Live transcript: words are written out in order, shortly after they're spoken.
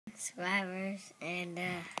subscribers, and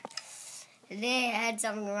today I had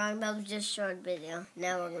something wrong. That was just a short video.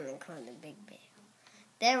 Now we're gonna call it a big video.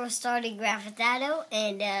 There we're starting Grand Theft Auto,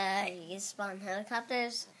 and you can spawn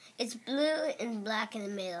helicopters. It's blue and black in the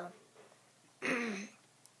middle,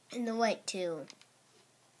 and the white too.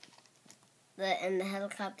 And the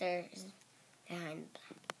helicopter is behind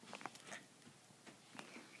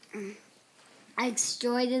the black. I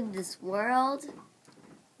exploited this world.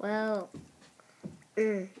 Well,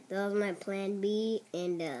 that was my plan B,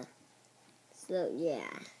 and so yeah,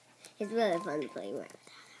 it's really fun to play with.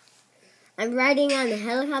 I'm riding on the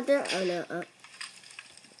helicopter. Oh no,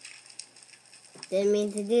 didn't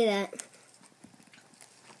mean to do that.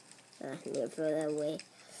 I'm gonna throw that away.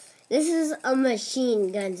 This is a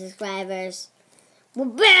machine gun, subscribers.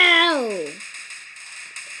 Wow!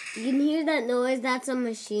 You can hear that noise? That's a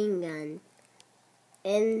machine gun.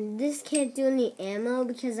 And this can't do any ammo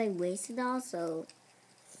because I wasted all, so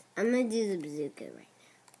I'm gonna do the bazooka right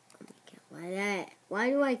now. Oh my god, why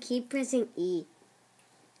do I keep pressing E?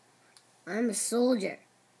 I'm a soldier.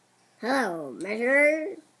 Hello,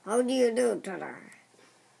 Measure. How do you do today?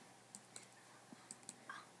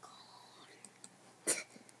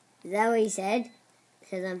 Is that what he said?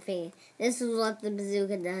 Because I'm thinking, this is what the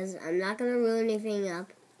bazooka does. I'm not going to ruin anything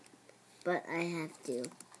up, but I have to.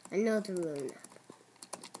 I know to ruin up.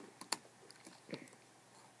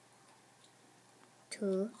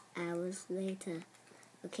 2 hours later.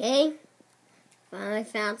 Okay? Finally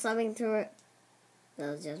found something to it.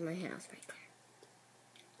 That was just my house right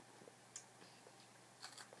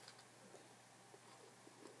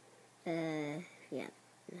there. Yeah.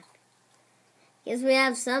 Nothing. Guess we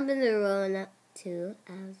have something to roll up. 2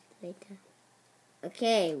 hours later.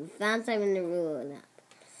 Okay, we found something to roll up.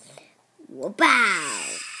 Wow!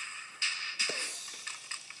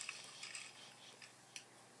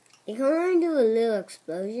 You can only do a little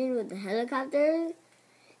explosion with the helicopter.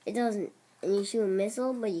 It doesn't. And you shoot a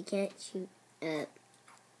missile, but you can't shoot at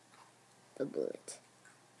the bullet.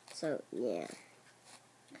 So, yeah.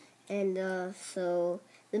 And, so,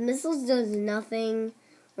 the missiles does nothing.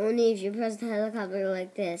 Only if you press the helicopter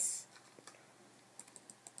like this.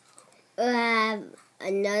 It'll have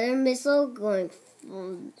another missile going.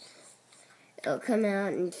 It'll come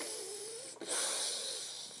out and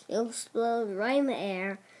it'll explode right in the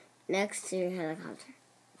air next to your helicopter.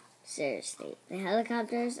 Seriously, the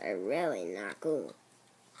helicopters are really not cool.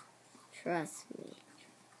 Trust me.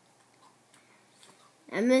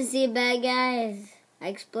 I'm gonna see bad guys. I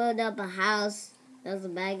exploded up a house. That was a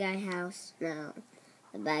bad guy house. No,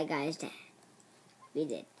 the bad guy is dead. We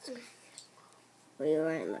did. We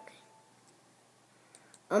weren't looking.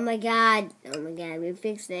 Oh my god, we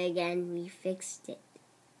fixed it again. We fixed it.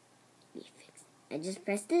 I just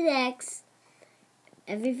pressed the X.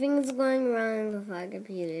 Everything's going wrong with our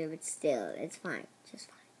computer, but still, it's fine. Just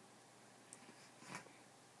fine.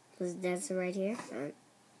 Was that right here?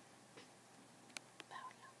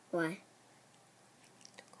 Why?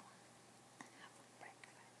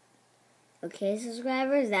 Okay,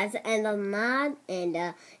 subscribers, that's the end of the mod. And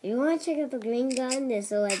if you want to check out the green gun,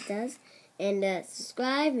 this is what it does. And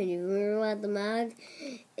subscribe, and if you really want the mod,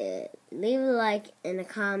 leave a like and a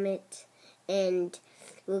comment, and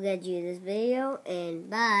we'll get you this video, and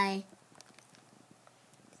bye.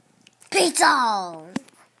 Peace out!